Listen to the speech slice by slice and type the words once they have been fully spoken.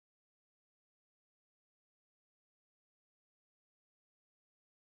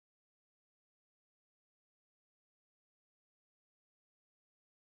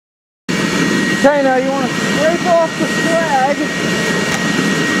Okay, now you want to scrape off the slag.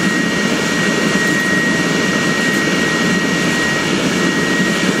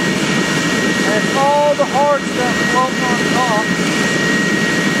 And all the hard stuff floating on top.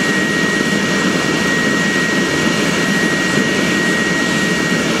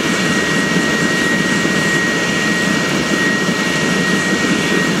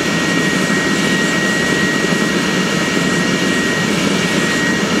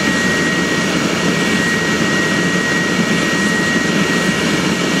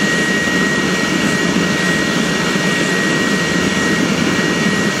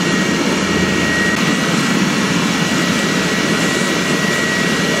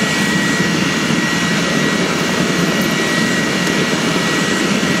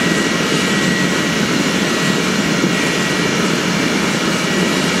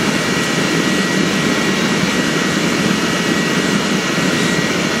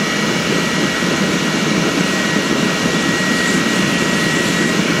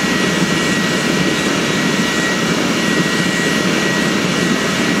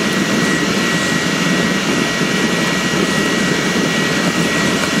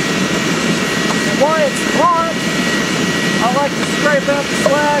 While it's hot, I like to scrape out the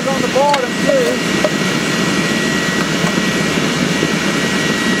slag on the bottom too.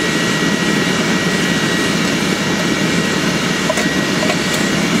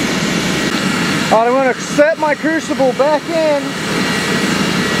 Alright, I'm going to set my crucible back in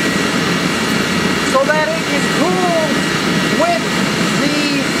so that it can cool with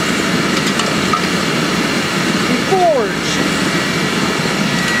the forge.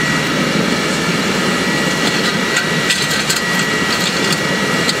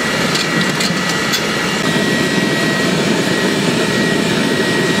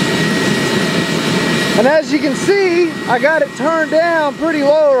 And as you can see, I got it turned down pretty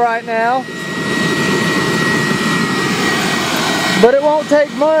low right now. But it won't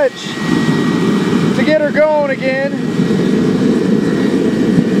take much to get her going again.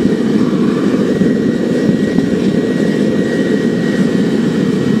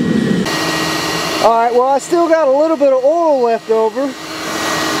 Alright, well I still got a little bit of oil left over.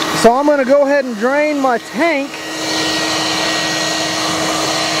 So I'm going to go ahead and drain my tank.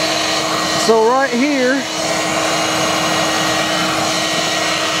 So right here,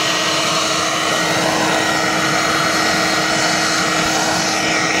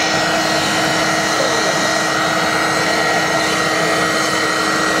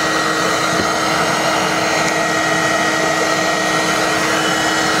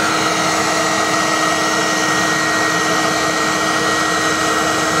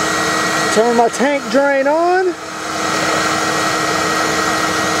 turn my tank drain on.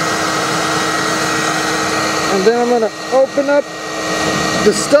 And then I'm going to open up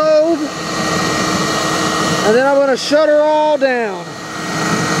the stove, and then I'm going to shut her all down.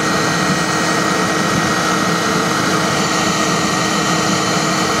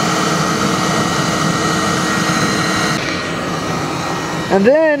 And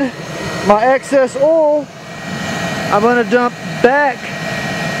then my excess oil, I'm going to dump back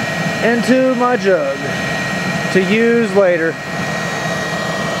into my jug to use later.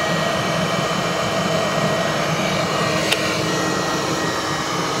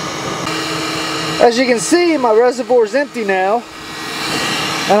 As you can see, my reservoir is empty now,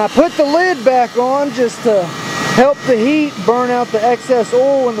 and I put the lid back on just to help the heat burn out the excess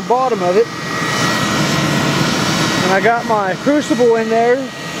oil in the bottom of it. And I got my crucible in there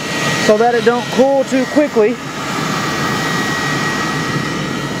so that it don't cool too quickly.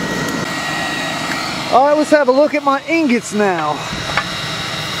 Alright, let's have a look at my ingots now.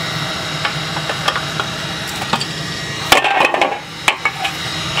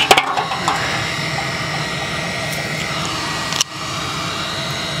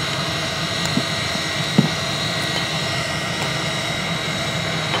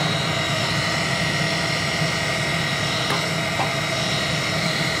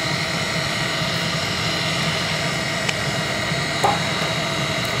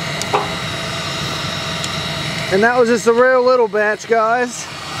 And that was just a real little batch, guys.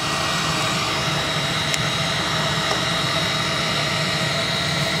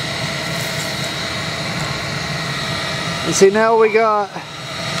 And see, now we got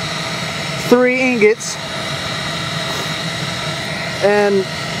 3 ingots. And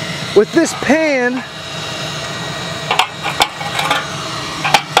with this pan,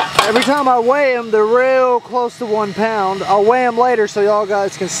 every time I weigh them, they're real close to 1 pound. I'll weigh them later so y'all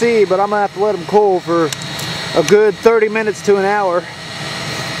guys can see, but I'm gonna have to let them cool for a good 30 minutes to an hour.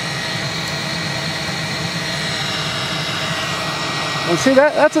 And see,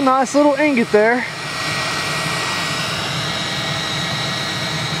 that's a nice little ingot there.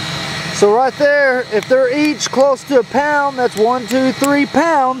 So right there, if they're each close to a pound, that's 1, 2, 3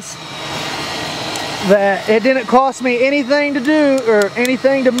 pounds. That it didn't cost me anything to do or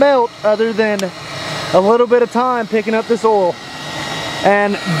anything to melt other than a little bit of time picking up this oil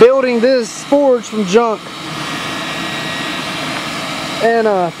and building this forge from junk.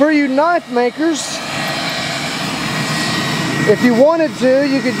 And for you knife makers, if you wanted to,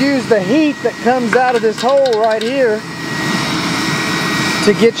 you could use the heat that comes out of this hole right here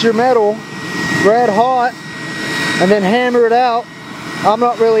to get your metal red hot and then hammer it out. I'm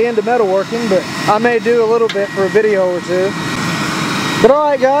not really into metalworking, but I may do a little bit for a video or two. But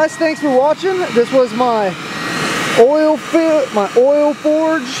alright guys, thanks for watching. This was my oil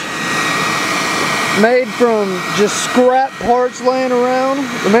forge made from just scrap parts laying around.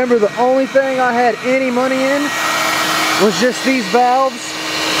 Remember, the only thing I had any money in was just these valves.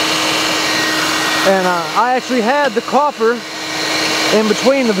 And I actually had the copper in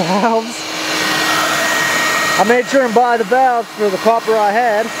between the valves. I made sure and buy the valves for the copper I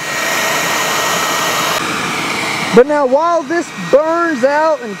had. But now while this burns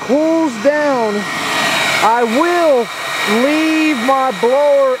out and cools down, I will leave my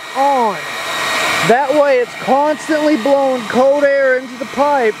blower on. That way it's constantly blowing cold air into the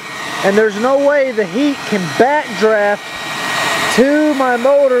pipe, and there's no way the heat can backdraft to my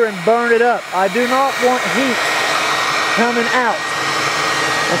motor and burn it up. I do not want heat coming out.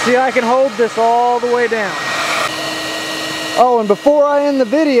 And see, I can hold this all the way down. Oh, and before I end the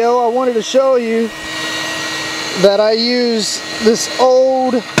video, I wanted to show you that I use this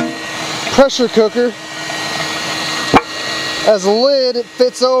old pressure cooker as a lid. It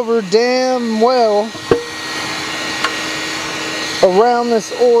fits over damn well around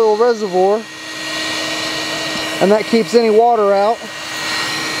this oil reservoir, and that keeps any water out.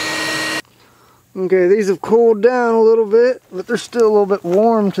 Okay, these have cooled down a little bit, but they're still a little bit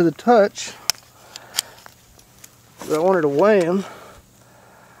warm to the touch. So I wanted to weigh them.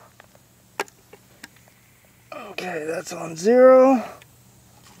 Okay, that's on 0.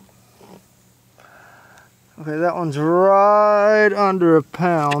 Okay, that one's right under a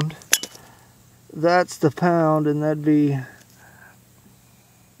pound. That's the pound, and that'd be,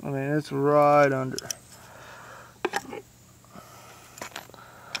 I mean, it's right under.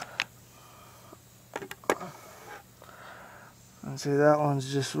 And see, that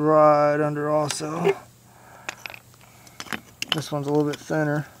one's just right under also. This one's a little bit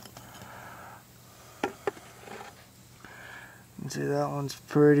thinner. And see, that one's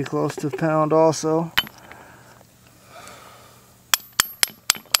pretty close to a pound also.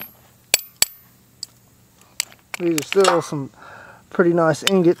 These are still some pretty nice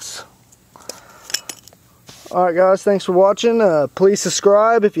ingots. Alright guys, thanks for watching. Please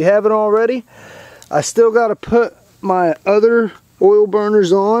subscribe if you haven't already. I still got to put my other oil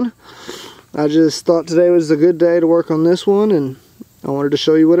burners on. I just thought today was a good day to work on this one, and I wanted to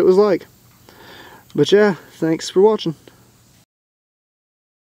show you what it was like. But yeah, thanks for watching.